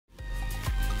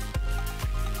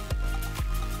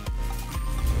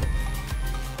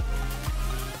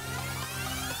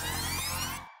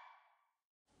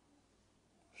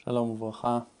Shalom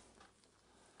Uvracha.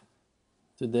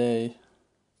 Today,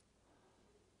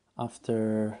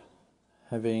 after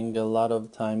having a lot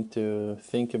of time to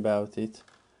think about it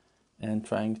and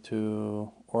trying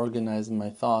to organize my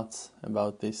thoughts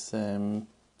about this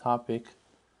topic,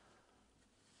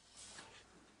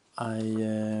 I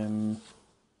am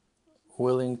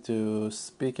willing to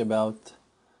speak about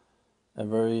a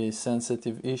very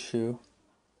sensitive issue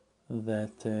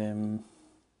that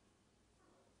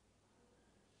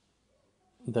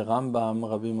the Rambam,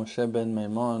 Rabbi Moshe ben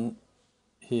Maimon,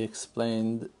 he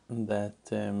explained that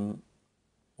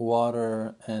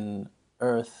water and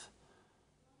earth,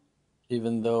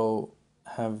 even though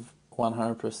have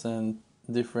 100%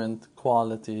 different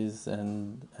qualities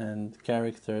and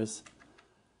characters,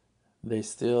 they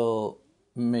still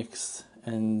mix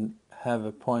and have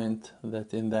a point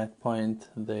that in that point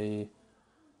they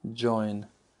join.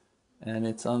 And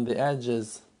it's on the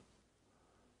edges.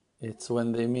 It's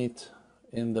when they meet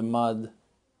in the mud,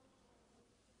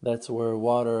 that's where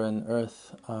water and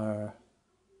earth are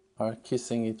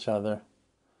kissing each other,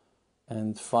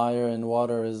 and fire and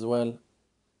water as well,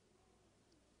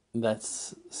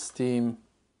 that's steam,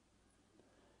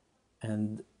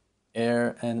 and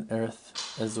air and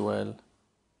earth as well,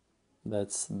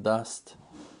 that's dust.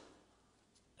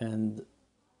 And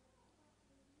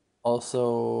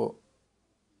also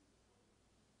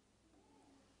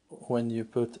when you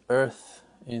put earth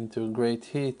into great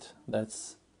heat,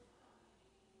 that's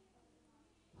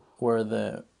where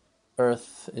the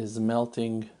earth is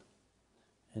melting,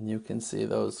 and you can see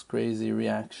those crazy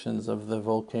reactions of the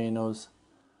volcanoes.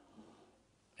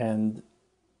 And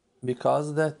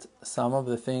because that some of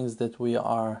the things that we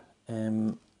are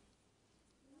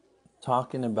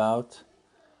talking about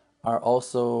are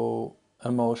also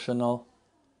emotional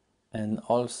and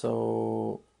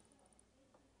also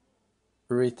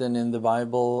written in the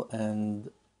Bible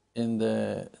and in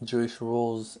the Jewish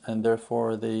rules, and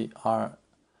therefore they are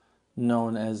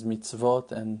known as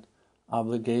mitzvot and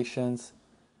obligations.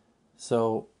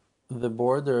 So the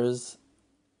borders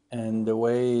and the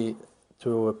way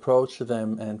to approach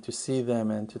them and to see them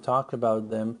and to talk about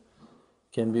them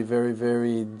can be very,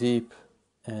 very deep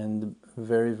and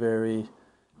very, very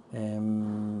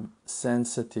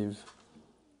sensitive.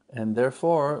 And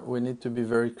therefore, we need to be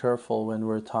very careful when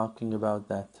we're talking about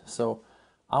that. So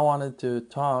I wanted to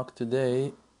talk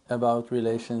today about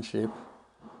relationship.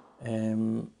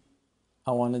 I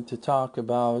wanted to talk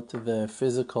about the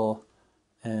physical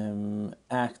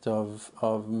act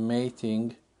of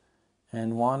mating,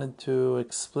 and wanted to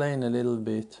explain a little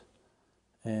bit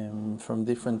from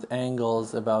different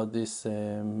angles about this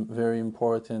very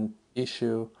important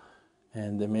issue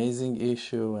and amazing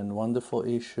issue and wonderful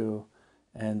issue,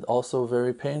 and also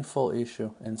very painful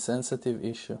issue and sensitive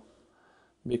issue.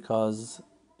 Because,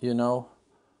 you know,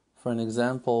 for an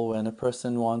example, when a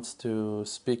person wants to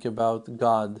speak about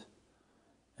God,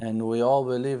 and we all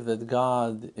believe that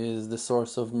God is the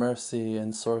source of mercy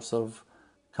and source of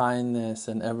kindness,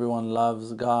 and everyone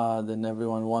loves God and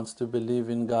everyone wants to believe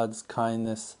in God's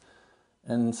kindness,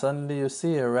 and suddenly you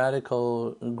see a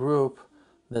radical group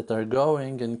that are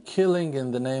going and killing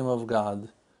in the name of God,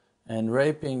 and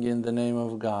raping in the name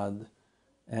of God,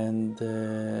 and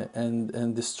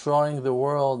destroying the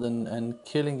world, and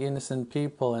killing innocent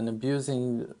people and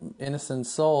abusing innocent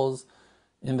souls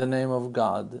in the name of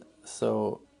God.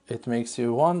 So it makes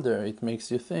you wonder, it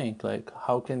makes you think, like,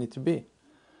 how can it be?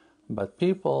 But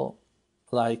people,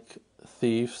 like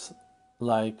thieves,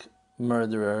 like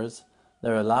murderers,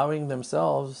 they're allowing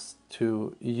themselves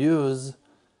to use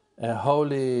a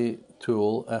holy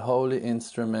tool, a holy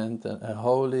instrument, a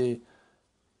holy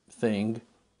thing,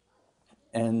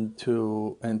 and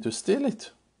to steal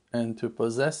it, and to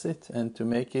possess it, and to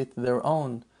make it their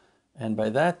own, and by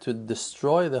that to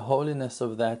destroy the holiness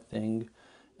of that thing,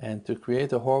 and to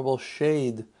create a horrible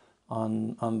shade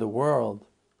on the world.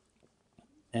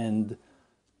 And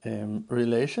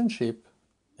relationship,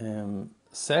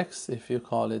 sex, if you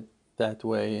call it that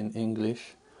way in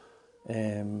English,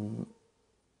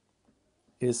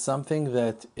 is something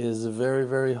that is very,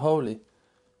 very holy.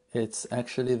 It's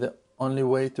actually the only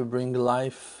way to bring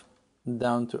life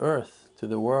down to earth, to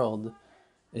the world.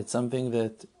 It's something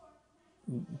that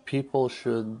people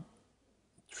should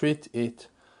treat it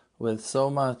with so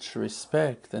much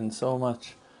respect and so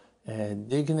much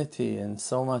dignity and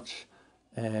so much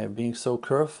being so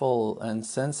careful and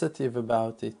sensitive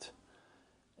about it.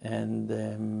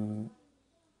 And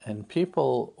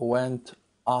people went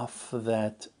off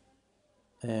that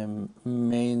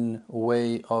main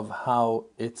way of how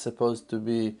it's supposed to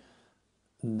be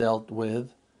dealt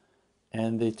with,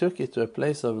 and they took it to a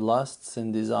place of lusts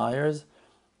and desires,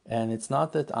 And it's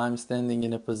not that I'm standing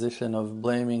in a position of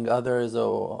blaming others,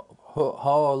 or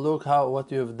oh, look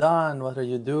what you've done, what are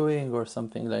you doing, or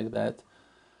something like that.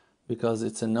 Because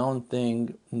it's a known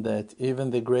thing that even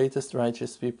the greatest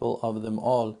righteous people of them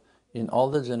all, in all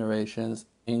the generations,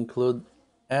 including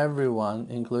everyone,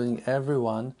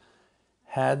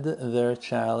 had their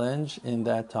challenge in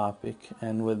that topic.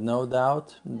 And with no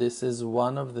doubt, this is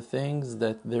one of the things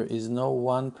that there is no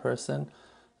one person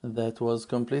that was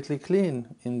completely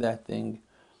clean in that thing.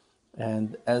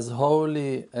 And as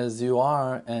holy as you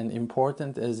are, and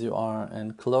important as you are,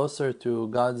 and closer to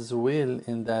God's will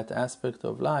in that aspect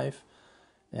of life,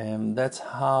 that's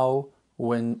how,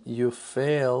 when you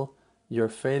fail, your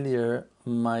failure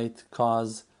might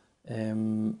cause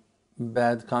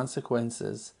bad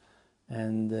consequences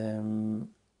and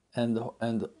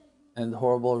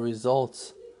horrible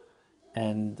results.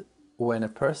 And when a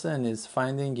person is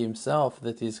finding himself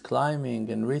that he's climbing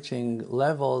and reaching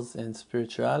levels in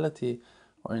spirituality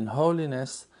or in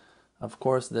holiness, of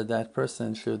course that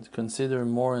person should consider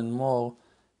more and more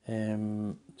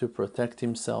to protect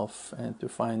himself and to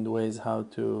find ways how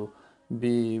to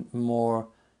be more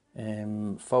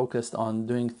focused on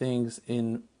doing things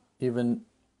in even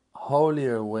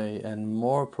holier way and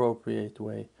more appropriate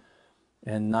way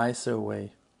and nicer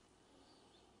way.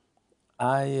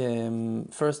 I am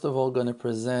first of all going to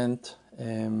present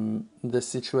the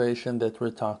situation that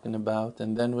we're talking about,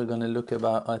 and then we're going to look at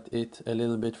it a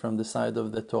little bit from the side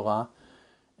of the Torah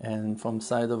and from the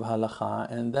side of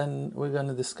Halakha, and then we're going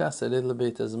to discuss a little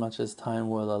bit as much as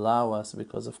time will allow us,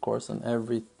 because of course on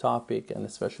every topic, and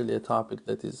especially a topic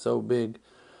that is so big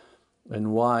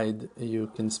and wide, you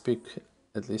can speak,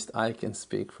 at least I can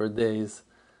speak for days.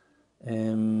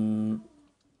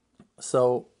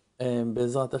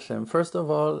 Bezrat Hashem. First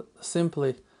of all,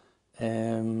 simply,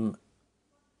 a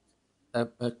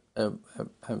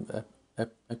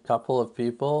couple of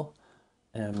people,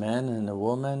 a man and a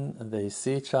woman, they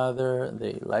see each other,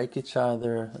 they like each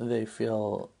other, they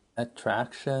feel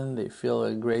attraction, they feel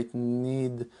a great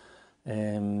need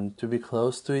to be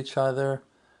close to each other,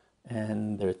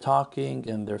 and they're talking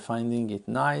and they're finding it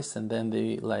nice, and then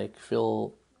they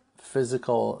feel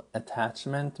physical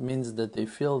attachment. Means that they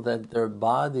feel that their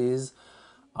bodies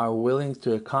are willing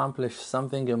to accomplish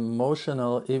something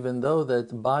emotional, even though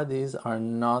that bodies are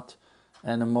not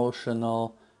an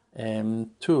emotional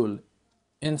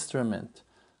instrument.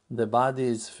 The body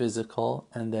is physical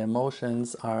and the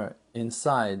emotions are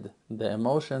inside. The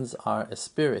emotions are a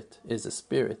spirit.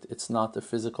 It's not a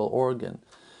physical organ.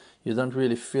 You don't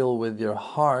really feel with your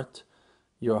heart.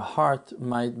 Your heart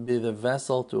might be the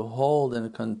vessel to hold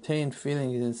and contain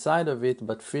feelings inside of it,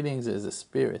 but feelings is a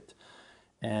spirit.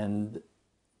 And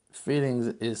feelings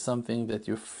is something that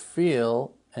you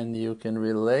feel and you can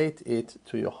relate it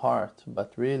to your heart.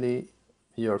 But really,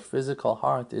 your physical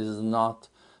heart is not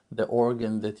the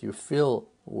organ that you feel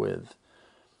with.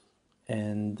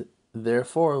 And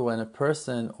therefore, when a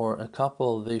person or a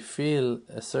couple, they feel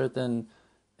a certain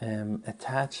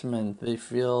attachment, they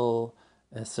feel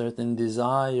a certain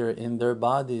desire in their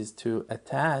bodies to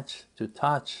attach, to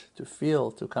touch, to feel,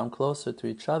 to come closer to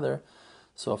each other.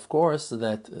 So of course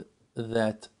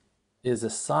that is a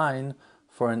sign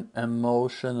for an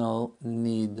emotional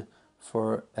need,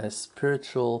 for a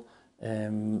spiritual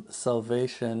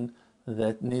salvation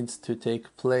that needs to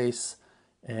take place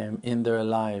in their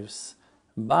lives.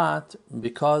 But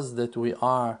because that we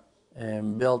are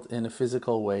built in a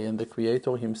physical way, and the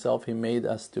Creator Himself, He made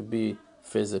us to be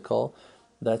physical,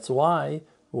 that's why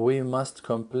we must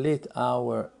complete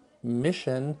our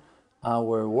mission,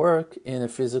 our work in a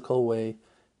physical way.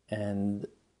 And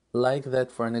like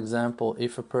that, for an example,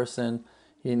 if a person,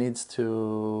 he needs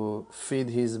to feed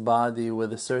his body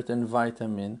with a certain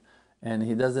vitamin and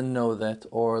he doesn't know that,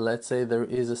 or let's say there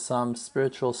is some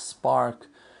spiritual spark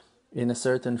in a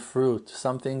certain fruit,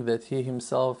 something that he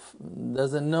himself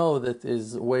doesn't know that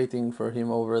is waiting for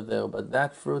him over there, but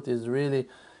that fruit is really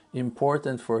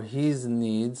important for his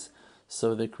needs.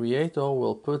 So the Creator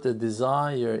will put a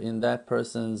desire in that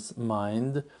person's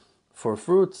mind for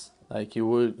fruits. Like you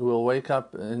will wake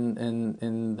up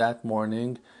in that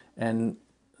morning, and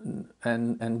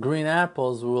green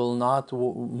apples will not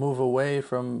move away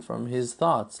from his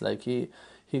thoughts. Like he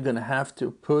gonna have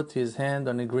to put his hand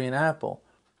on a green apple,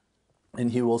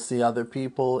 and he will see other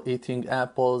people eating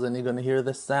apples, and he's gonna hear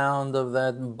the sound of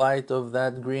that bite of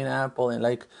that green apple, and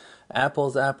like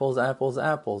apples, apples, apples,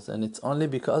 apples. And it's only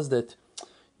because that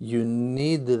you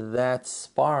need that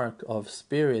spark of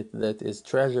spirit that is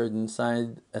treasured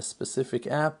inside a specific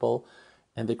apple,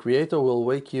 and the Creator will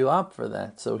wake you up for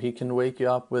that. So He can wake you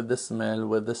up with the smell,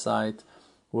 with the sight,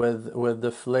 with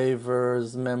the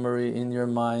flavors memory in your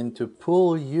mind to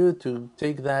pull you to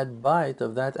take that bite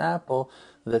of that apple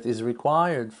that is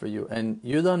required for you, and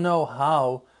you don't know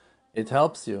how it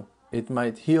helps you. It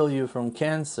might heal you from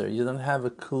cancer. You don't have a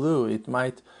clue. It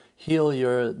might heal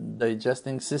your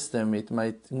digesting system. It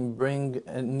might bring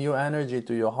a new energy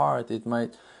to your heart. It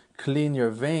might clean your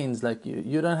veins. Like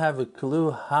you don't have a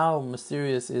clue how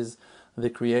mysterious is the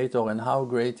Creator and how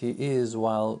great He is,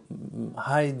 while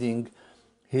hiding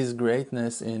His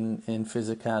greatness in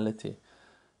physicality.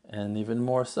 And even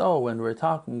more so when we're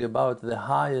talking about the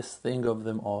highest thing of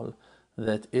them all,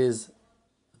 that is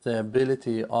the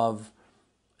ability of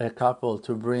a couple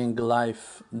to bring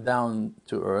life down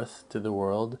to earth, to the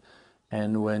world.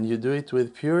 And when you do it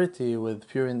with purity, with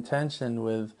pure intention,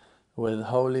 with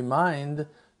holy mind,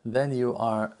 then you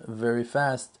are very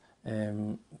fast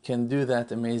can do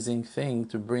that amazing thing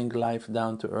to bring life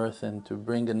down to earth and to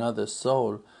bring another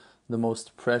soul, the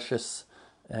most precious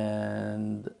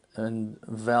and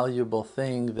valuable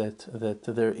thing that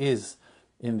there is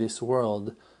in this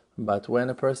world. But when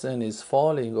a person is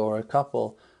falling, or a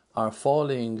couple are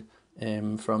falling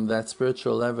from that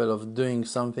spiritual level of doing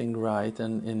something right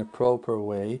and in a proper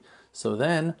way, so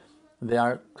then they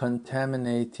are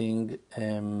contaminating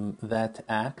that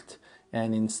act,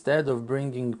 and instead of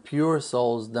bringing pure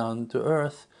souls down to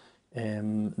earth,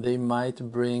 they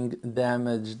might bring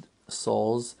damaged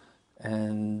souls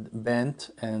and bent,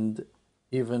 and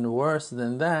even worse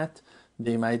than that,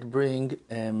 they might bring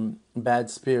bad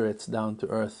spirits down to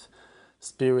earth,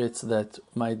 spirits that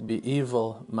might be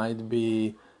evil, might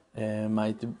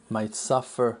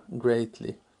suffer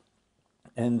greatly.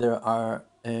 And there are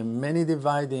many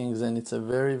dividings, and it's a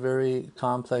very, very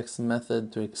complex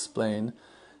method to explain.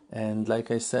 And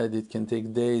like I said, it can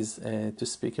take days to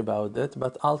speak about it,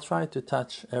 but I'll try to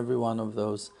touch every one of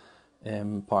those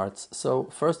parts. So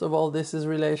first of all, this is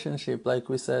relationship. Like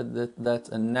we said, that's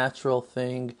a natural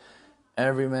thing.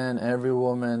 Every man, every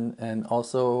woman, and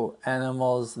also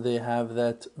animals, they have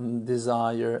that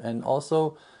desire, and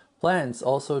also plants,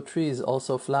 also trees,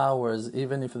 also flowers,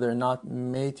 even if they're not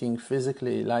mating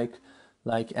physically like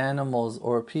animals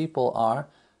or people are,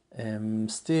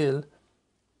 still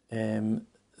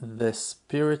the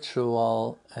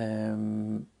spiritual,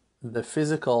 the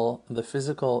physical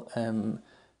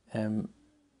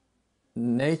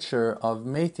nature of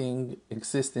mating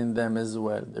exists in them as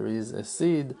well. There is a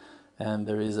seed, and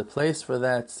there is a place for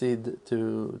that seed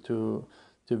to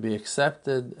be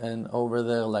accepted, and over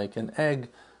there, like an egg,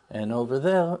 and over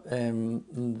there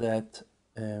that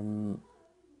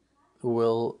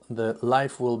the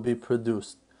life will be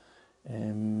produced.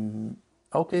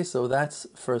 Okay, so that's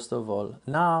first of all.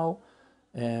 Now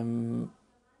there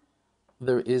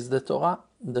is the Torah.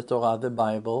 The Torah, the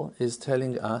Bible, is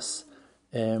telling us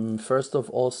first of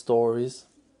all stories,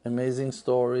 amazing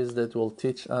stories that will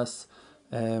teach us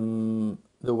the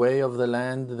way of the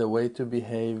land, the way to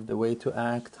behave, the way to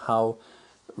act, how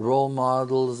role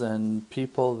models and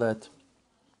people that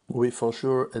we for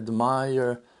sure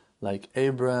admire, like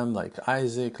Abraham, like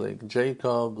Isaac, like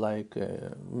Jacob, like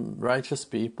righteous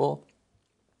people,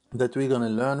 that we're going to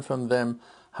learn from them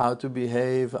how to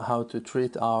behave, how to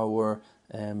treat our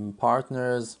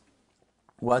partners,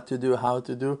 what to do, how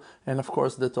to do. And of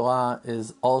course the Torah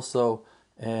is also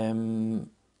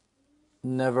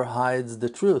never hides the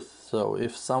truth. So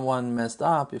if someone messed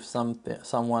up, if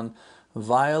someone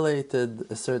violated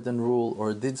a certain rule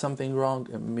or did something wrong,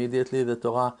 immediately the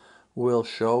Torah will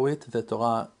show it. The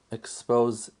Torah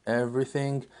exposes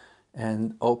everything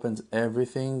and opens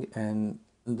everything, and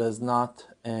does not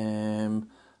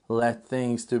let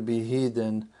things to be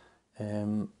hidden,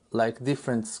 like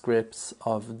different scripts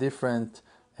of different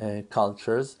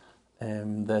cultures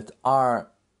that are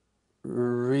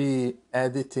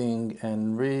re-editing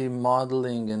and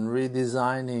remodeling and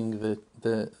redesigning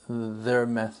their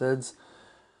methods.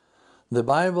 The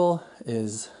Bible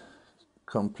is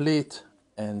complete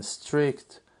and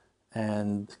strict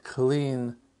and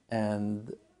clean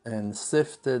and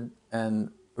sifted and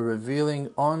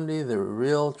revealing only the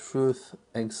real truth,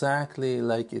 exactly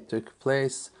like it took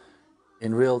place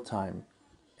in real time.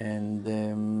 And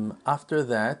after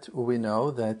that, we know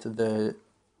that the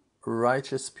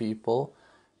righteous people,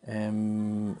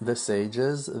 the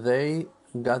sages, they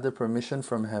got the permission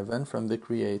from heaven, from the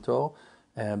Creator,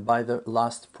 by the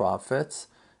last prophets,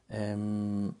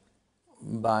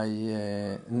 by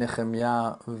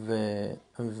Nehemiah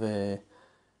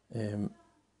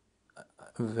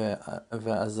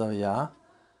Azariah,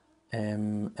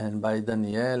 and by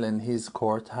Daniel and his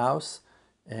courthouse,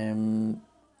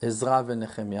 Ezra and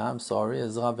Nehemiah,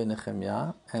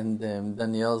 and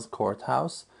Daniel's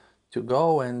courthouse,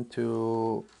 go and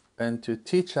to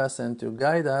teach us and to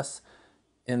guide us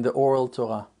in the oral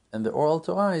Torah. And the oral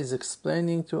Torah is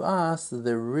explaining to us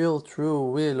the real true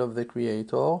will of the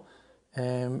Creator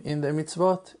in the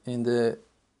mitzvot, in the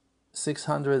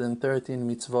 613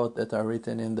 mitzvot that are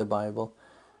written in the Bible.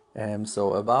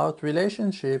 So about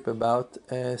relationship, about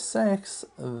sex,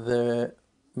 the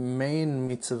main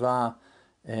mitzvah,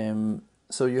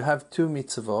 so you have two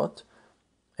mitzvot,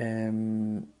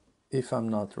 if I'm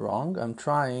not wrong. I'm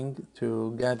trying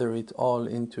to gather it all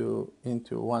into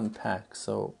one pack,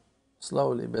 so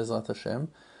slowly, Bezrat Hashem.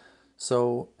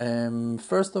 So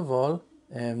first of all,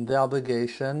 the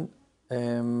obligation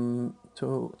to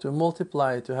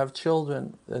multiply, to have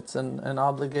children. That's an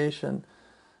obligation.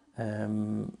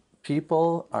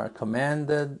 People are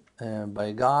commanded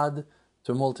by God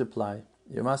to multiply.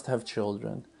 You must have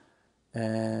children.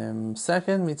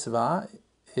 Second mitzvah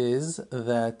is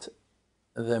that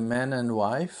the man and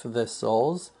wife, the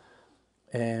souls,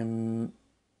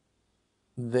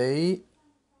 they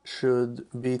should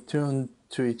be tuned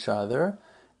to each other,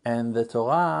 and the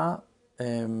Torah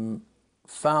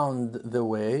found the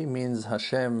way, means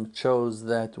Hashem chose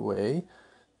that way,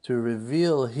 to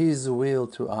reveal His will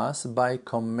to us by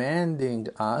commanding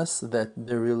us that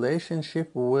the relationship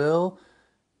will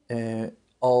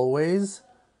always,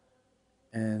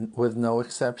 and with no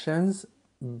exceptions,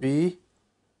 be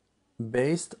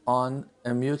based on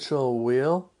a mutual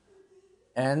will,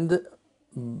 and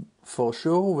for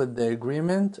sure with the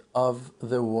agreement of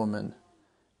the woman.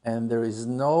 And there is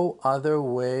no other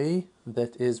way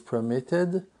that is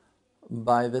permitted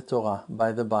by the Torah,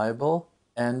 by the Bible,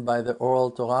 and by the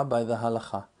oral Torah, by the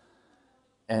halakha.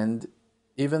 And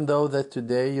even though that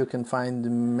today you can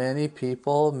find many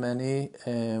people, many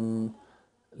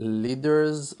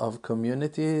leaders of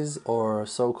communities or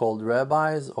so-called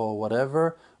rabbis or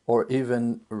whatever, or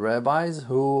even rabbis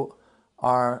who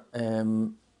are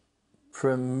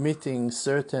permitting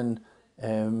certain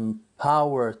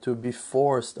power to be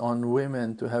forced on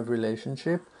women to have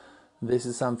relationship, this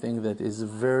is something that is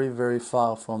very, very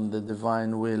far from the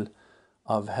divine will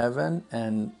of heaven.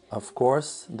 And of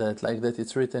course, that like that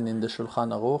it's written in the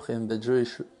Shulchan Aruch, in the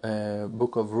Jewish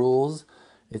book of rules,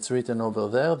 it's written over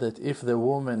there that if the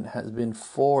woman has been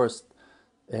forced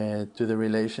to the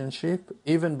relationship,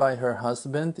 even by her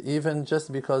husband, even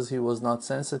just because he was not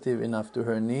sensitive enough to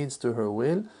her needs, to her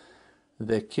will,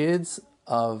 the kids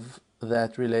of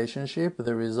that relationship,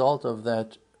 the result of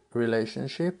that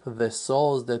relationship, the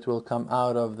souls that will come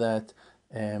out of that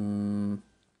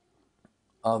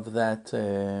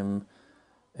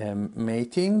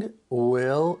mating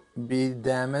will be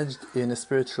damaged in a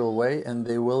spiritual way, and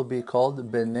they will be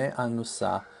called Bnei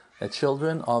Anusa, the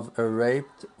children of a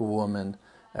raped woman.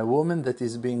 A woman that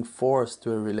is being forced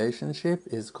to a relationship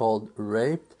is called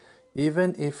raped,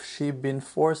 even if she's been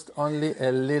forced only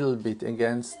a little bit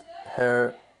against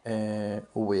her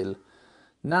will.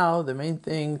 Now, the main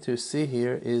thing to see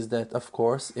here is that, of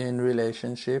course, in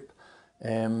relationship,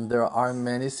 there are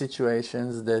many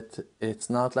situations that it's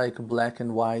not like black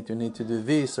and white, you need to do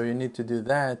this or you need to do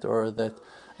that, or that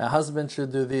a husband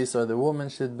should do this or the woman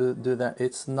should do that.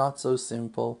 It's not so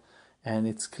simple, and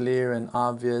it's clear and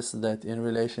obvious that in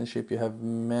relationship you have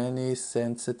many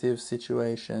sensitive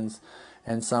situations,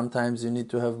 and sometimes you need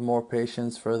to have more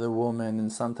patience for the woman,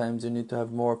 and sometimes you need to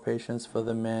have more patience for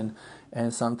the man,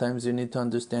 and sometimes you need to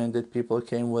understand that people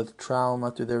came with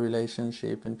trauma to their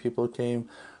relationship, and people came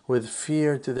with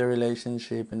fear to their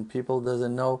relationship, and people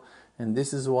doesn't know. And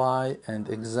this is why, and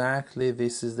exactly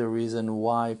this is the reason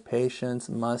why patience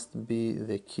must be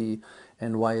the key,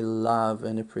 and why love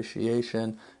and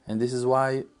appreciation, and this is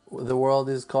why the world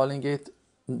is calling it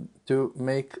to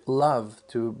make love,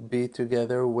 to be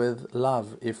together with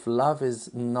love. If love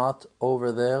is not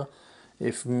over there,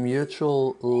 if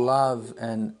mutual love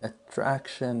and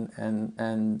attraction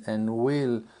and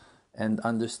will and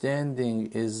understanding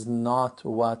is not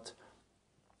what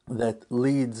that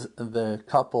leads the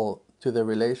couple to the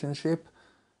relationship,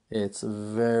 it's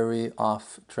very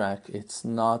off track. It's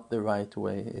not the right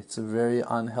way. It's very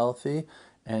unhealthy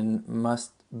and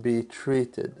must be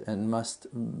treated and must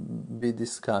be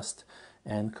discussed.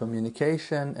 And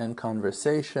communication and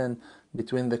conversation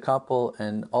between the couple,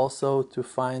 and also to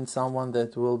find someone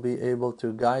that will be able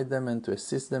to guide them and to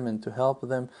assist them and to help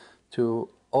them to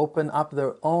open up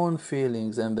their own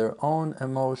feelings and their own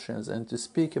emotions, and to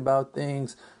speak about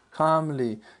things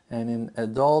calmly and in an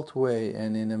adult way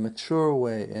and in a mature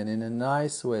way and in a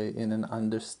nice way, in an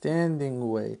understanding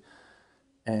way,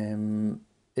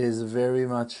 is very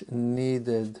much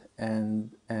needed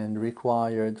and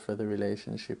required for the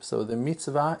relationship. So the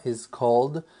mitzvah is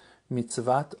called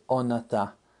mitzvat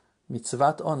onata,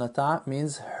 Mitzvat onata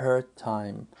means her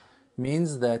time,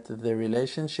 means that the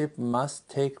relationship must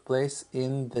take place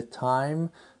in the time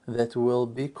that will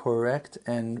be correct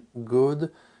and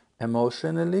good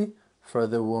emotionally for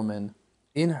the woman,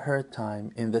 in her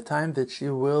time, in the time that she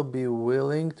will be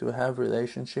willing to have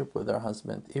relationship with her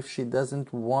husband. If she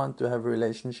doesn't want to have a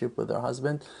relationship with her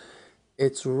husband,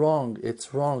 it's wrong,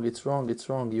 it's wrong, it's wrong, it's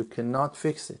wrong. You cannot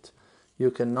fix it. You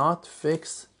cannot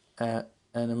fix an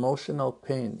emotional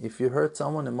pain. If you hurt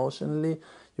someone emotionally,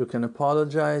 you can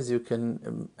apologize, you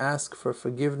can ask for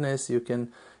forgiveness, you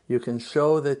can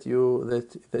show that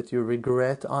you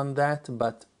regret on that,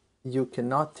 but you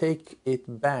cannot take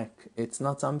it back. It's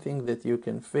not something that you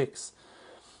can fix.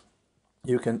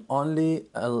 You can only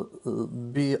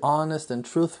be honest and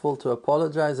truthful to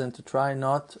apologize and to try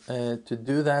not to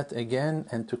do that again,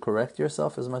 and to correct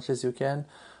yourself as much as you can,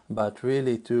 but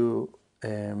really to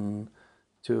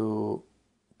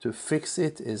fix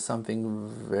it is something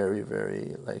very,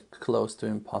 very close to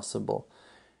impossible.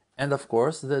 And of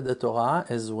course, the Torah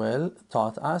as well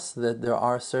taught us that there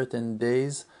are certain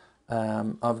days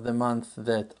of the month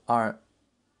that are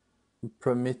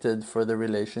permitted for the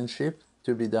relationship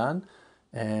to be done,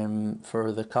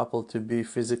 for the couple to be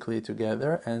physically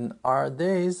together, and are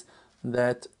days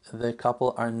that the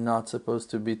couple are not supposed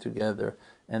to be together.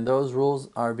 And those rules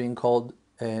are being called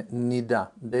Niddah,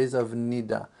 days of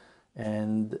Niddah.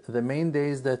 And the main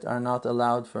days that are not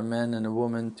allowed for men and a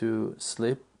woman to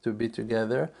sleep, to be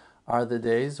together, are the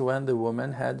days when the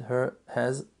woman have her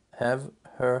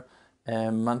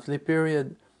monthly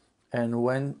period, and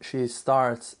when she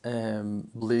starts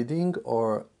bleeding,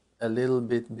 or a little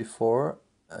bit before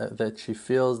that she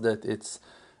feels that it's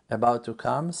about to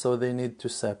come, so they need to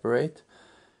separate.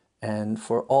 And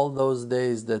for all those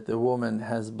days that the woman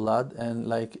has blood,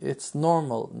 and it's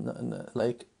normal,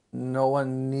 no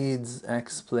one needs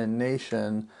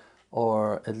explanation,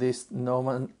 or at least no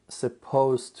one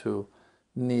supposed to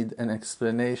need an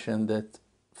explanation that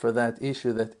for that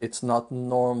issue, that it's not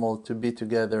normal to be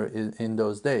together in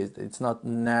those days. It's not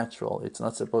natural. It's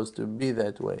not supposed to be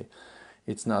that way.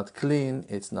 It's not clean.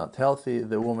 It's not healthy.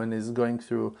 The woman is going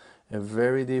through a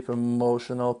very deep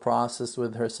emotional process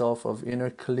with herself of inner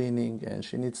cleaning, and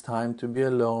she needs time to be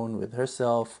alone with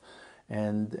herself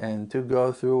and to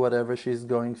go through whatever she's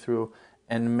going through.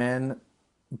 And men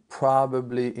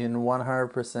probably in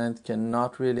 100%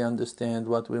 cannot really understand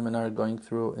what women are going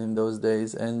through in those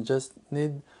days, and just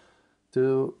need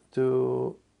to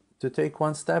take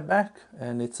one step back.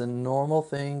 And it's a normal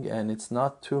thing, and it's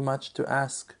not too much to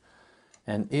ask.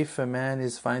 And if a man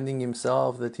is finding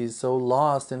himself that he's so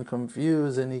lost and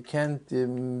confused, and he can't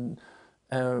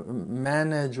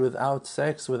manage without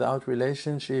sex, without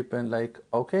relationship, and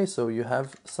okay, so you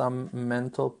have some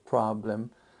mental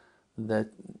problem that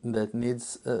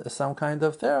needs some kind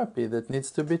of therapy, that needs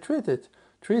to be treated.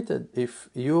 If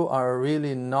you are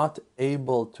really not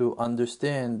able to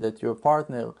understand that your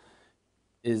partner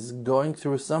is going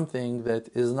through something that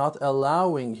is not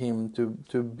allowing him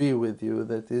to be with you,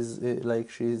 that is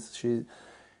she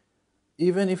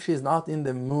even if she's not in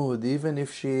the mood, even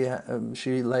if she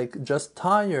just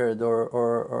tired,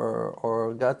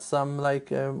 or got some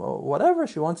whatever,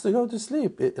 she wants to go to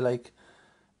sleep,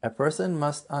 a person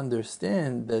must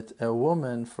understand that a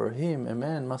woman, for him, a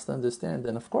man must understand.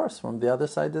 And of course, from the other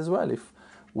side as well, if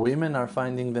women are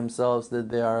finding themselves that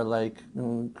they are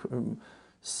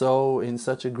so in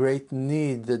such a great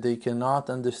need that they cannot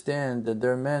understand that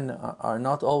their men are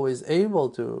not always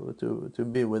able to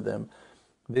be with them,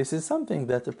 this is something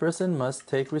that a person must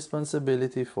take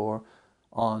responsibility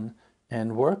on,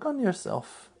 and work on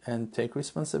yourself and take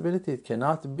responsibility. It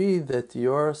cannot be that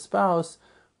your spouse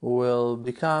will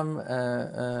become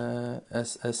a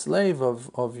slave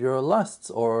of your lusts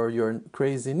or your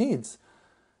crazy needs.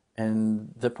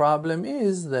 And the problem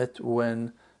is that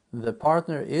when the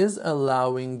partner is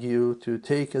allowing you to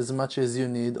take as much as you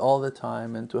need all the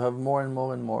time, and to have more and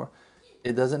more and more,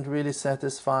 it doesn't really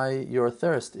satisfy your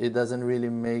thirst. It doesn't really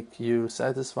make you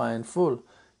satisfied and full.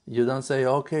 You don't say,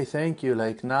 okay, thank you,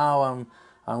 now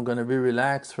I'm going to be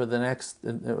relaxed for the next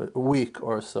week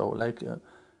or so.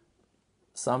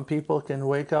 Some people can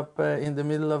wake up in the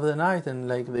middle of the night and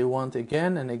they want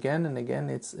again and again and again.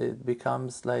 It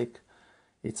becomes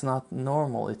it's not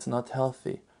normal, it's not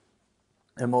healthy.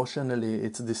 Emotionally,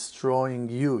 it's destroying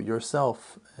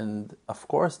yourself. And of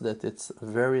course that it's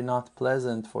very not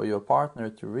pleasant for your partner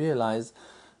to realize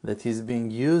that he's being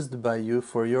used by you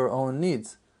for your own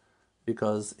needs.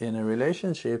 Because in a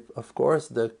relationship, of course,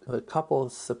 the couple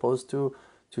is supposed to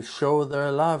show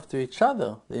their love to each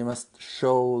other. They must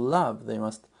show love. They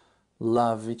must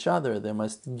love each other. They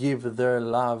must give their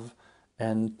love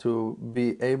and to be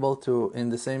able to, in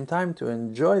the same time, to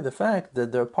enjoy the fact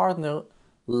that their partner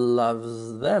loves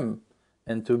them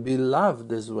and to be loved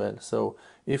as well. So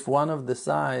if one of the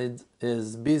sides is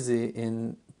busy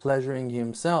in pleasuring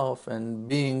himself and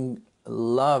being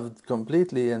loved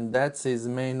completely, and that's his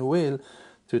main will,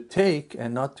 to take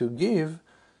and not to give,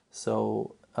 so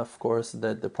of course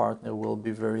that the partner will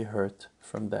be very hurt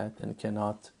from that and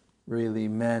cannot really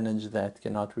manage that,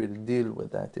 cannot really deal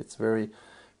with that. It's very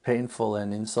painful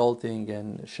and insulting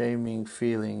and shaming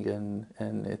feeling,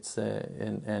 and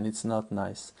it's not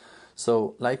nice.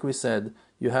 So like we said,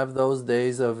 you have those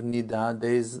days of Niddah,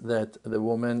 days that the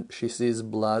woman, she sees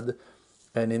blood,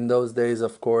 and in those days,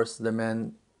 of course, the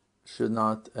man should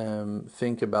not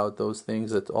think about those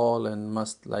things at all, and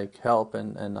must like help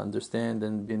and understand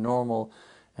and be normal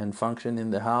and function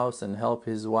in the house and help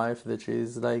his wife that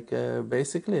she's like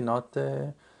basically not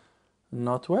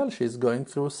well. She's going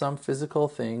through some physical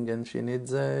thing, and she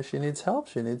needs help.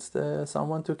 She needs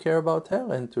someone to care about her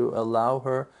and to allow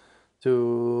her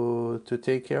to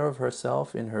take care of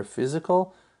herself in her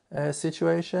physical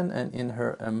situation and in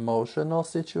her emotional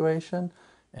situation,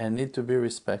 and need to be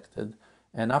respected.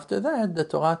 And after that, the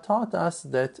Torah taught us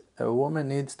that a woman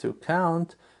needs to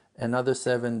count another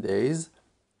 7 days,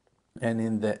 and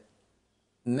in the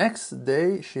next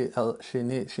day she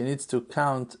needs to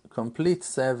count complete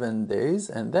 7 days,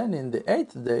 and then in the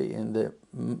 8th day, in the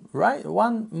right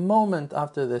one moment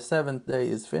after the 7th day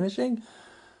is finishing,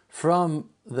 from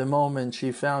the moment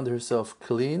she found herself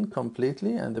clean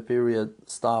completely and the period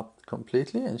stopped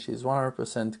completely and she's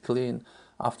 100% clean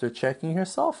after checking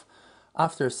herself,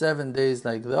 after 7 days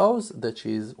like those, that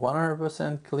she's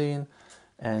 100% clean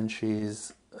and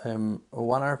she's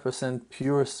 100%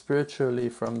 pure spiritually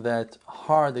from that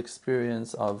hard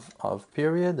experience of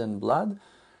period and blood,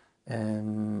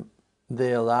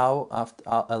 they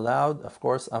allowed, of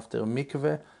course, after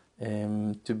mikveh,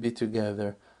 to be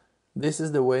together. This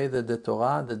is the way that the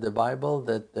Torah, that the Bible,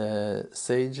 that the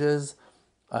sages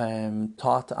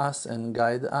taught us and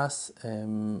guide us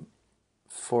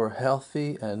for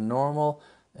healthy and normal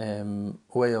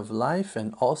way of life,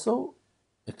 and also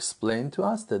explain to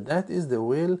us that that is the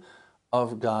will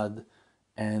of God,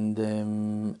 and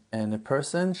a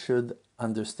person should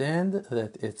understand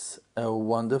that it's a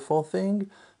wonderful thing,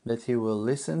 that he will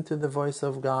listen to the voice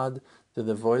of God, to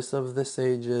the voice of the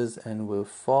sages, and will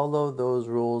follow those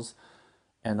rules.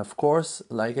 And of course,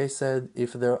 like I said,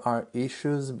 if there are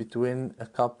issues between a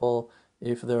couple,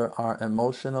 if there are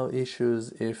emotional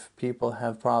issues, if people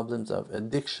have problems of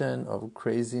addiction, of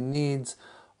crazy needs,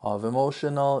 of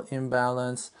emotional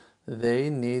imbalance, they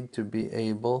need to be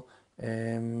able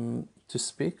to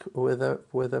speak with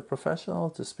a professional,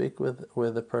 to speak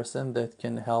with a person that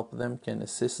can help them, can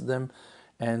assist them,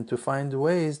 and to find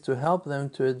ways to help them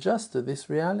to adjust to this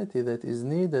reality that is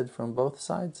needed from both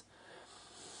sides.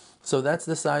 So that's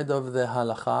the side of the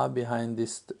halakha behind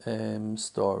this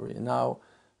story. Now,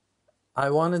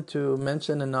 I wanted to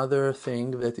mention another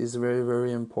thing that is very,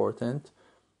 very important.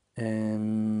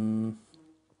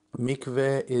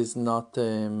 Mikveh is not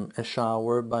a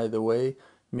shower, by the way.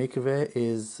 Mikveh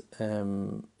is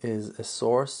a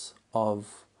source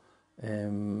of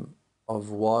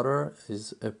water,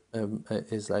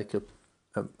 is like a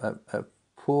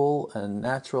pool, a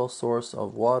natural source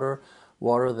of water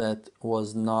that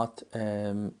was not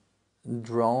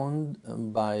drawn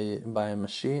by a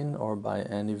machine or by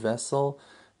any vessel,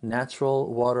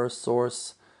 natural water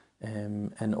source,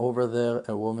 and over there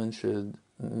a woman should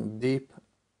dip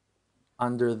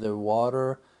under the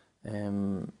water,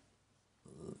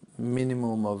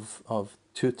 minimum of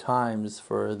 2 times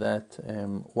for that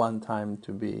one time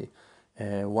to be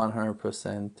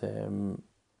 100%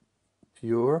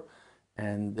 pure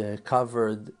and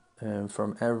covered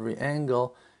from every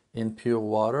angle in pure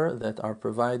water that are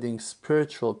providing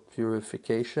spiritual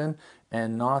purification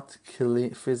and not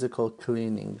physical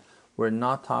cleaning. We're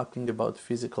not talking about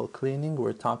physical cleaning,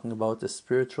 we're talking about the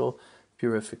spiritual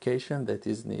purification that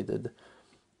is needed.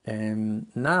 And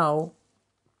now,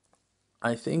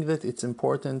 I think that it's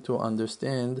important to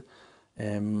understand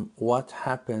what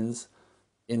happens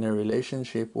in a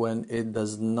relationship when it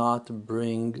does not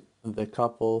bring the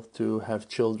couple to have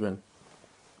children.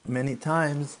 Many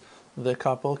times, the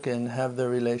couple can have the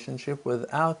relationship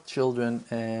without children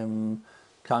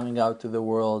coming out to the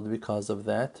world because of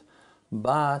that.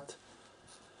 But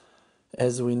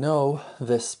as we know,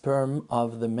 the sperm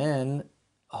of the man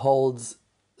holds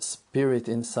spirit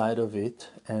inside of it,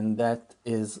 and that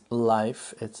is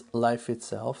life. It's life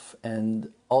itself. And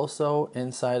also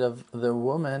inside of the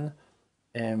woman,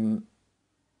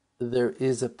 there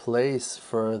is a place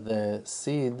for the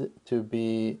seed to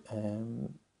be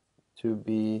to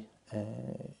be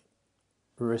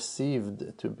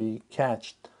received, to be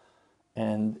catched.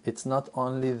 And it's not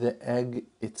only the egg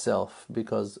itself,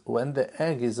 because when the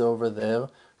egg is over there,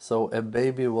 so a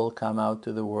baby will come out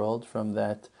to the world from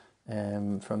that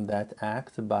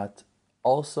act, but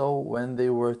also when they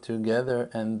were together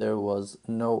and there was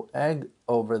no egg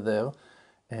over there,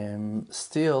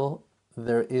 still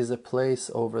there is a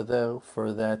place over there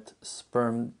for that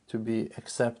sperm to be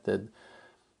accepted.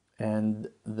 And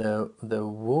the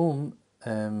womb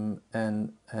and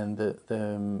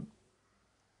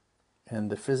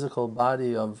the physical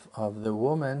body of the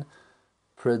woman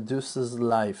produces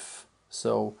life.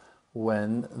 So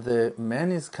when the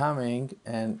man is coming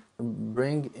and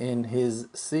bring in his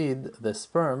seed, the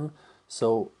sperm,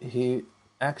 so he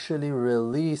actually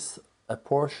release a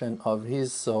portion of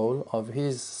his soul, of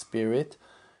his spirit,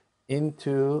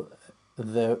 into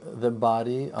the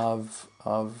body of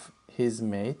his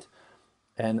mate,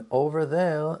 and over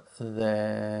there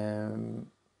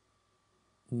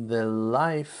the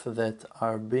life that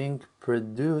are being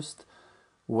produced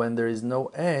when there is no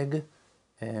egg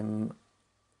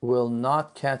will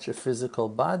not catch a physical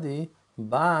body,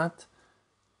 but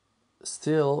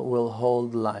still will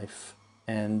hold life.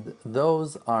 And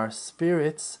those are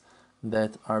spirits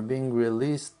that are being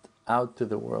released out to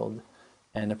the world.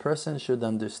 And a person should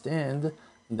understand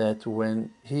that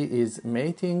when he is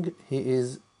mating, he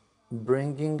is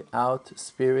bringing out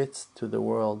spirits to the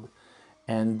world.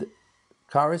 And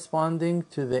corresponding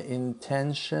to the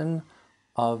intention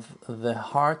of the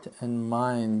heart and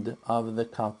mind of the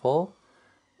couple,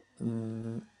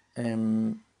 the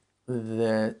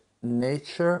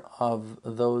nature of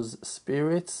those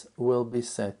spirits will be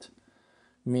set.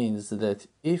 Means that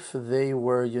if they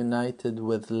were united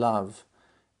with love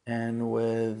and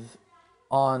with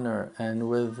honor and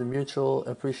with mutual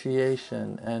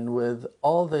appreciation and with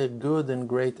all the good and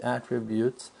great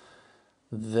attributes,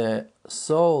 the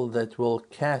soul that will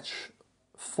catch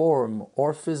form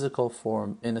or physical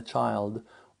form in a child,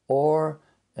 or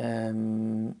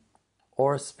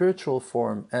spiritual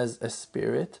form as a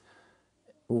spirit,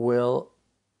 will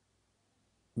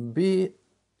be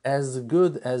as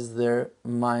good as their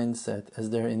mindset,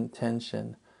 as their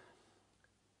intention.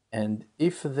 And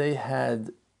if they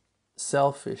had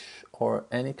selfish or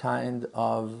any kind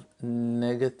of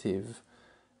negative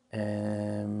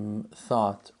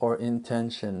thought or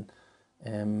intention,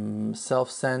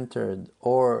 self-centered,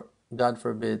 or God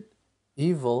forbid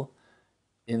evil,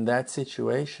 in that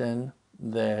situation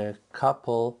the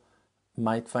couple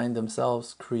might find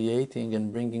themselves creating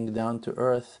and bringing down to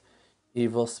earth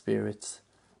evil spirits.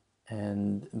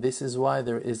 And this is why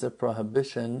there is a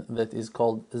prohibition that is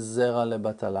called zera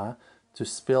lebatala, to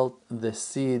spill the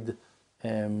seed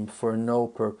for no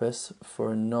purpose,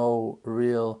 for no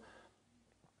real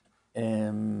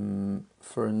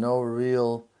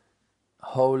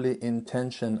holy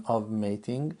intention of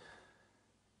mating.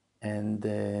 And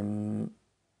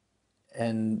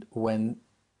when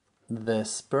the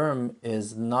sperm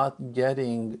is not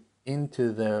getting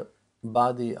into the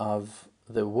body of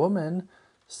the woman,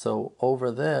 so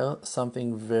over there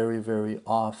something very, very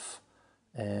off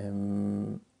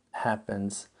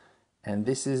happens. And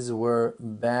this is where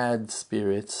bad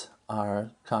spirits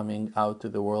are coming out to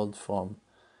the world from.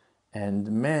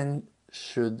 And men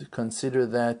should consider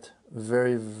that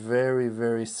very, very,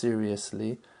 very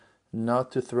seriously,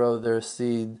 not to throw their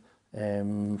seed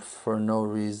for no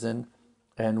reason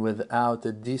and without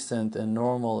a decent and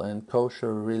normal and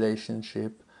kosher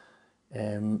relationship,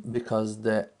 because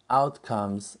the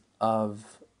outcomes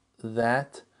of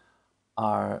that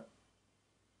are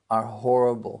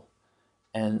horrible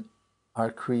and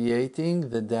are creating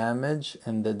the damage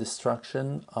and the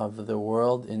destruction of the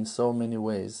world in so many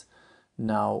ways.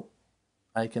 Now,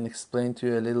 I can explain to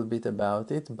you a little bit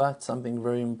about it, but something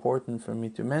very important for me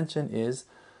to mention is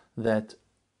that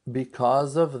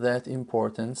because of that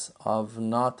importance of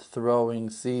not throwing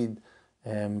seed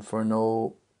for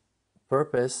no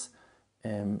purpose,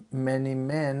 many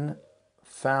men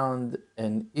found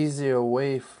an easier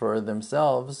way for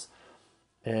themselves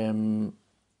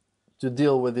to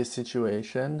deal with this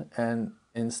situation, and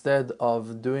instead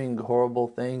of doing horrible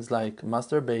things like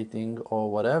masturbating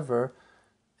or whatever,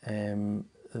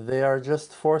 they are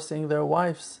just forcing their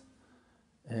wives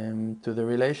to the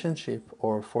relationship,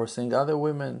 or forcing other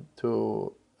women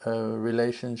to a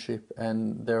relationship,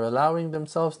 and they're allowing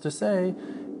themselves to say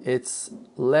it's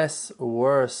less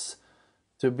worse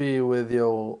to be with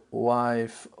your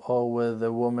wife or with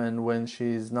a woman when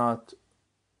she's not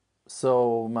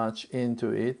so much into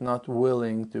it, not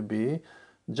willing to be,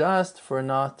 just for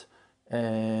not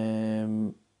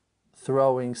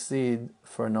throwing seed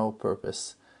for no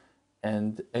purpose.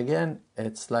 And again,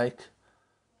 it's like,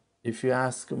 if you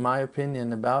ask my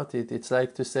opinion about it, it's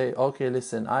like to say, okay,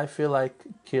 listen, I feel like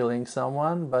killing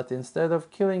someone, but instead of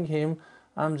killing him,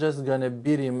 I'm just gonna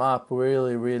beat him up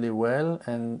really, really well.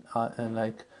 And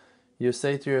like, you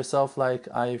say to yourself, like,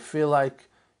 I feel like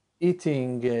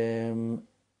eating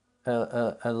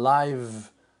a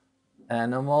live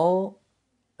animal,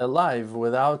 alive,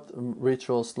 without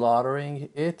ritual slaughtering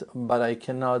it, but I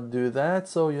cannot do that.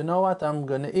 So you know what? I'm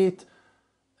gonna eat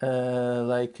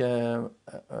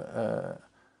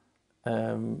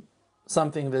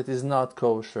something that is not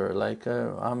kosher. Like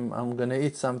I'm gonna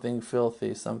eat something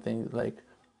filthy, something like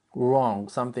wrong,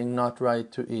 something not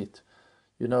right to eat.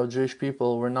 You know, Jewish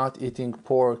people, we're not eating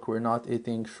pork, we're not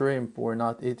eating shrimp, we're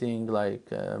not eating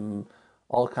like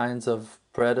all kinds of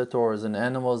predators and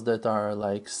animals that are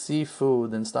like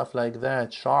seafood and stuff like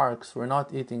that, sharks. We're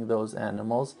not eating those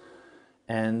animals.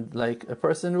 And like a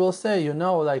person will say, you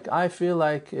know, like I feel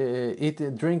like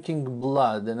drinking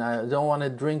blood, and I don't want to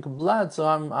drink blood, so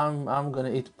I'm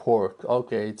gonna eat pork.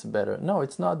 Okay, it's better. No,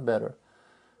 it's not better.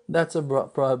 That's a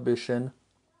prohibition.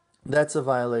 That's a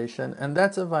violation, and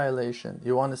that's a violation.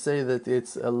 You want to say that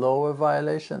it's a lower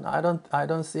violation? I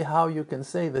don't see how you can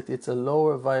say that it's a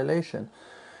lower violation.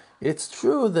 It's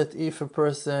true that if a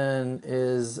person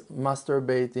is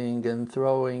masturbating and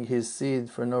throwing his seed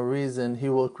for no reason, he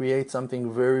will create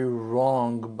something very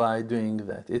wrong by doing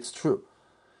that. It's true.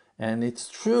 And it's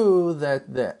true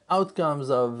that the outcomes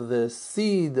of the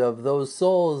seed of those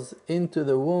souls into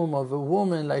the womb of a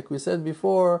woman, like we said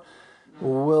before,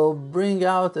 will bring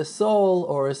out a soul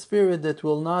or a spirit that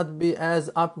will not be as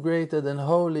upgraded and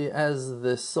holy as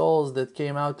the souls that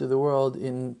came out to the world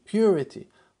in purity.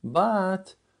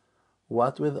 But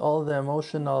what with all the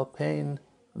emotional pain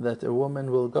that a woman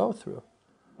will go through?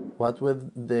 What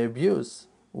with the abuse?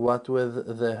 What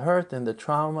with the hurt and the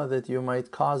trauma that you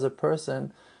might cause a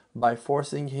person by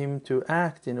forcing him to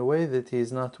act in a way that he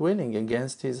is not willing,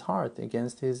 against his heart,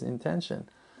 against his intention?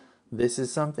 This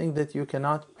is something that you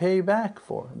cannot pay back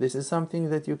for. This is something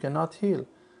that you cannot heal.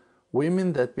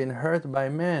 Women that been hurt by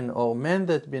men, or men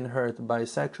that been hurt by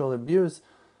sexual abuse,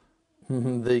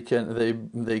 they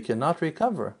cannot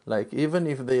recover. Like, even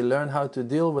if they learn how to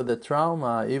deal with the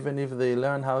trauma, even if they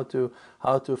learn how to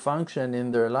function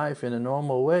in their life in a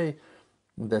normal way,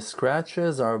 the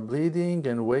scratches are bleeding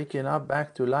and waking up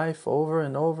back to life over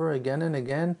and over again and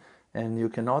again, and you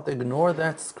cannot ignore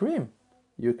that scream.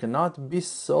 You cannot be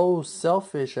so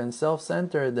selfish and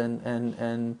self-centered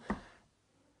and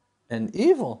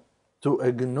evil to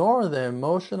ignore the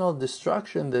emotional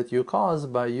destruction that you cause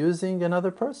by using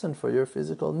another person for your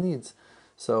physical needs.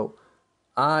 So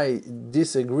I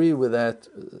disagree with that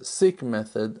sick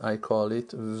method, I call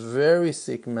it, very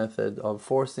sick method of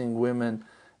forcing women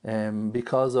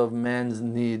because of man's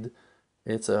need.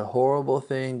 It's a horrible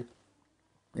thing.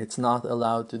 It's not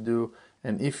allowed to do.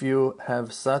 And if you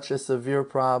have such a severe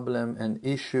problem and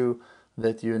issue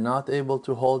that you're not able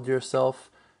to hold yourself,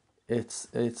 it's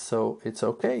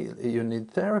okay. You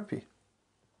need therapy.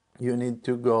 You need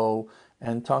to go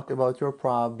and talk about your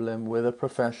problem with a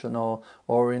professional,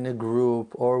 or in a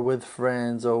group, or with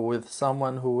friends, or with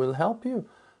someone who will help you,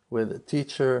 with a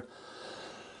teacher,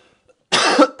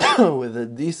 with a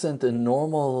decent and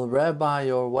normal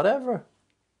rabbi, or whatever.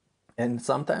 And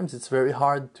sometimes it's very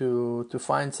hard to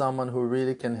find someone who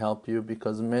really can help you,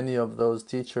 because many of those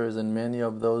teachers and many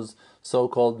of those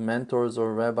so-called mentors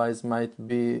or rabbis might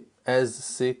be as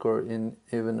sick or in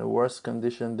even a worse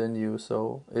condition than you.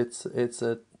 So it's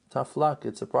a tough luck.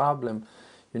 It's a problem.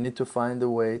 You need to find a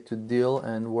way to deal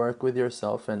and work with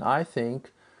yourself. And I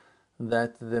think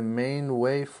that the main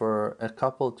way for a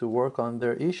couple to work on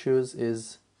their issues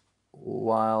is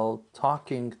while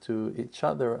talking to each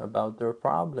other about their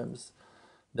problems.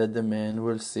 That the man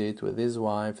will sit with his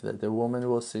wife, that the woman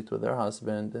will sit with her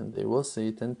husband, and they will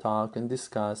sit and talk and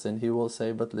discuss, and he will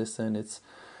say, but listen, it's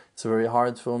very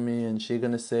hard for me, and she's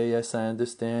gonna say, yes, I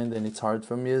understand, and it's hard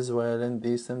for me as well, and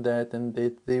this and that, and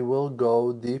they will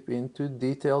go deep into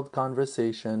detailed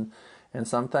conversation. And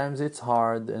sometimes it's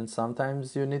hard, and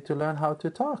sometimes you need to learn how to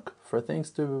talk for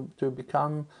things to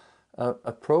become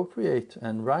appropriate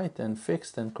and right and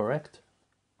fixed and correct.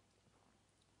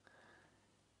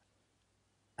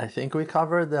 I think we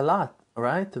covered a lot,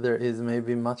 right? There is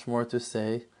maybe much more to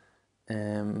say,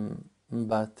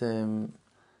 but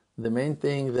the main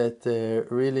thing that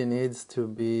really needs to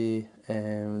be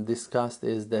discussed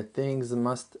is that things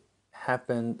must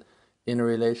happen in a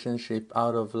relationship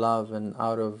out of love and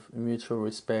out of mutual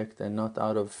respect, and not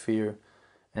out of fear.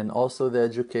 And also the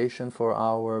education for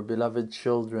our beloved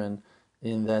children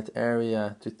in that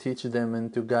area, to teach them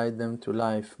and to guide them to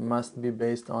life, must be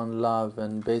based on love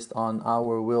and based on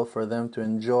our will for them to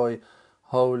enjoy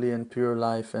holy and pure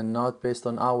life, and not based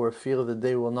on our fear that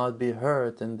they will not be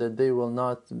hurt and that they will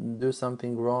not do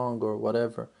something wrong or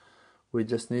whatever. We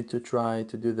just need to try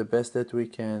to do the best that we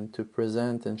can to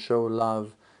present and show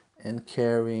love and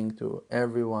caring to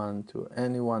everyone, to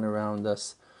anyone around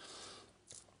us.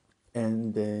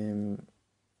 And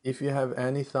if you have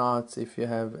any thoughts, if you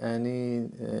have any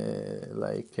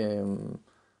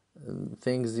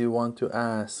things you want to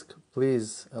ask,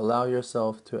 please allow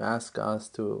yourself to ask us,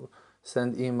 to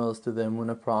send emails to the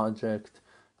Emunah Project,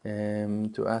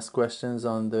 to ask questions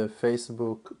on the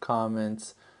Facebook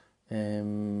comments.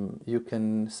 You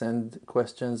can send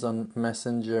questions on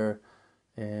Messenger.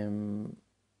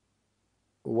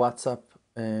 WhatsApp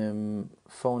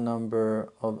phone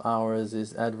number of ours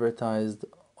is advertised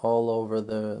all over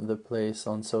the place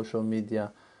on social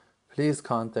media. Please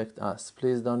contact us.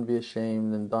 Please don't be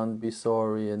ashamed and don't be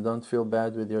sorry and don't feel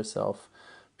bad with yourself.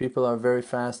 People are very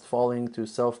fast falling to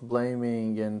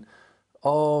self-blaming and,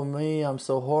 oh me, I'm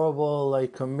so horrible, I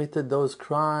committed those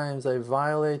crimes, I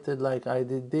violated, like I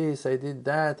did this, I did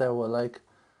that, I was like,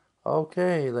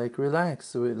 okay, like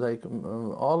relax.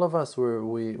 All of us,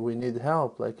 we need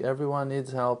help. Like everyone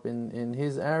needs help in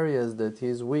his areas that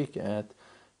he's weak at,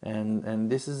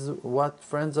 and this is what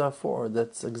friends are for.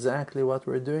 That's exactly what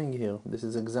we're doing here. This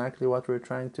is exactly what we're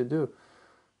trying to do,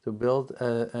 to build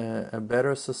a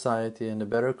better society and a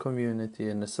better community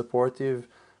and a supportive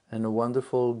and a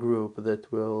wonderful group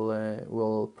that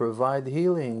will provide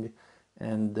healing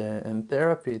and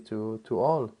therapy to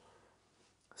all.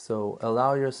 So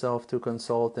allow yourself to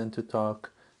consult and to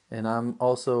talk. And I'm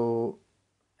also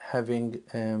having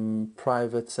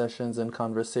private sessions and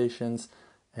conversations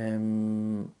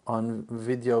on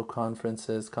video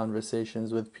conferences,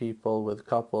 conversations with people, with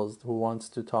couples who wants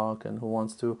to talk and who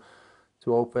wants to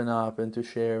open up and to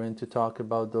share and to talk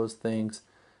about those things.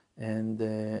 And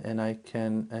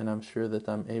I'm sure that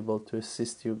I'm able to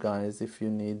assist you guys if you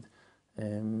need.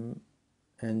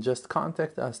 And just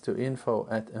contact us to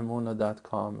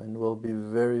info@emunah.com, and we'll be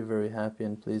very, very happy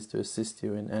and pleased to assist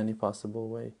you in any possible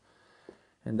way.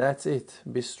 And that's it.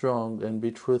 Be strong and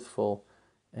be truthful.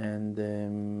 And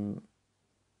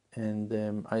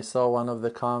I saw one of the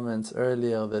comments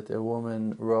earlier that a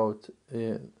woman wrote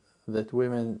that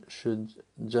women should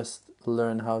just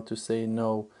learn how to say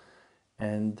no.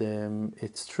 And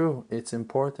it's true. It's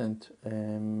important.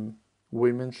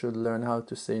 Women should learn how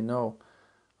to say no.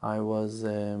 I was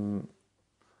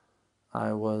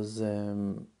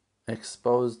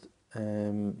exposed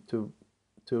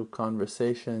to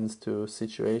conversations, to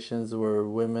situations where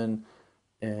women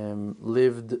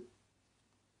lived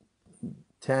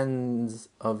tens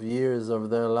of years of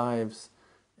their lives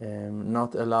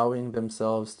not allowing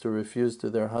themselves to refuse to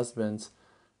their husbands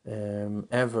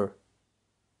ever,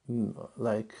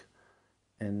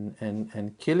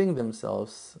 and killing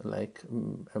themselves, like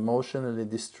emotionally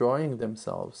destroying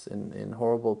themselves in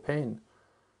horrible pain.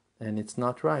 And it's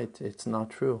not right, it's not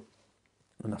true.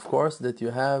 And of course that you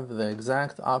have the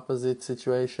exact opposite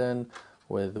situation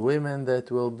with women that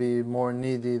will be more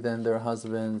needy than their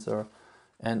husbands,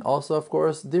 and also of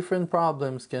course different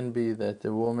problems can be that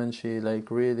the woman, she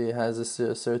really has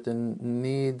a certain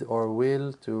need or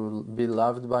will to be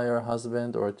loved by her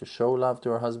husband or to show love to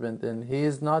her husband, and he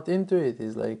is not into it.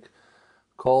 He's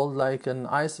cold like an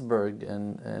iceberg,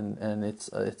 and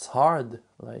it's hard,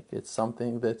 it's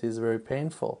something that is very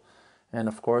painful. And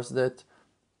of course that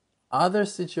other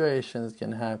situations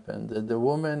can happen, that the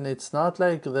woman, it's not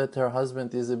like that her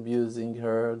husband is abusing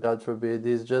her, God forbid.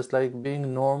 He's just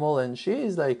being normal, and she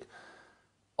is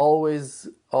always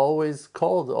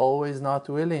cold, always not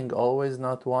willing, always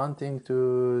not wanting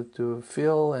to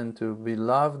feel and to be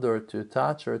loved or to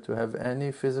touch or to have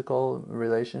any physical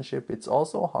relationship. It's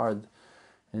also hard.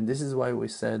 And this is why we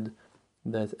said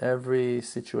that every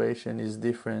situation is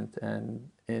different, and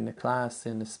in a class,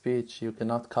 in a speech, you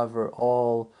cannot cover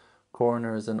all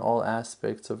corners and all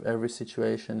aspects of every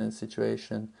situation,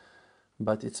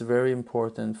 but it's very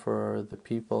important for the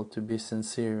people to be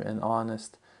sincere and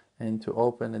honest and to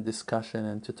open a discussion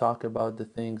and to talk about the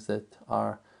things that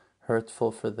are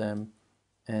hurtful for them,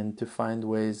 and to find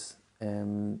ways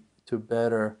to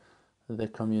better the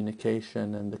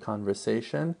communication and the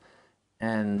conversation.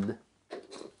 And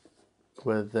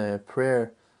with a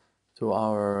prayer to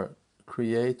our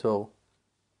Creator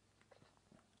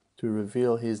to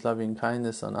reveal His loving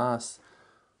kindness on us,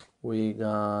 we're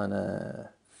gonna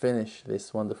finish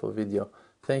this wonderful video.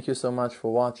 Thank you so much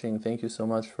for watching. Thank you so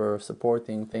much for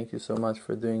supporting. Thank you so much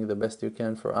for doing the best you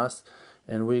can for us.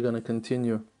 And we're gonna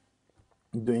continue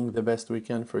doing the best we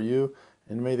can for you,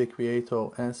 and may the Creator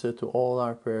answer to all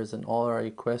our prayers and all our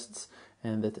requests,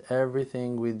 and that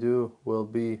everything we do will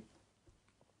be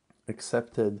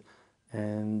accepted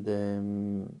and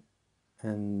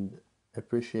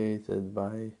appreciated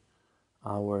by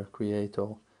our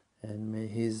Creator, and may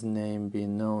His name be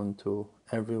known to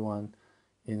everyone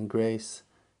in grace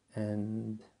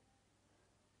and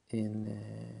in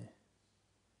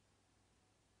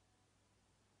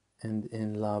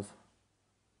love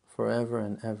forever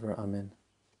and ever. Amen.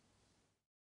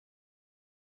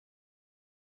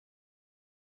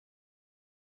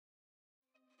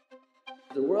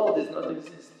 The world does not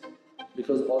exist.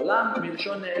 Because Olam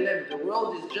Milshon Ne'elem, the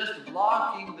world is just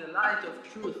blocking the light of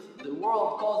truth. The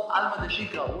world called Alma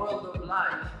Deshika, world of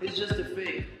light, is just a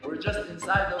fake. We're just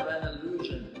inside of an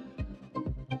illusion.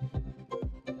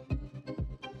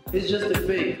 It's just a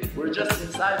fake. We're just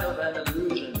inside of an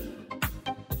illusion.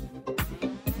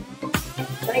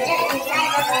 We're just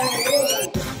inside of an illusion.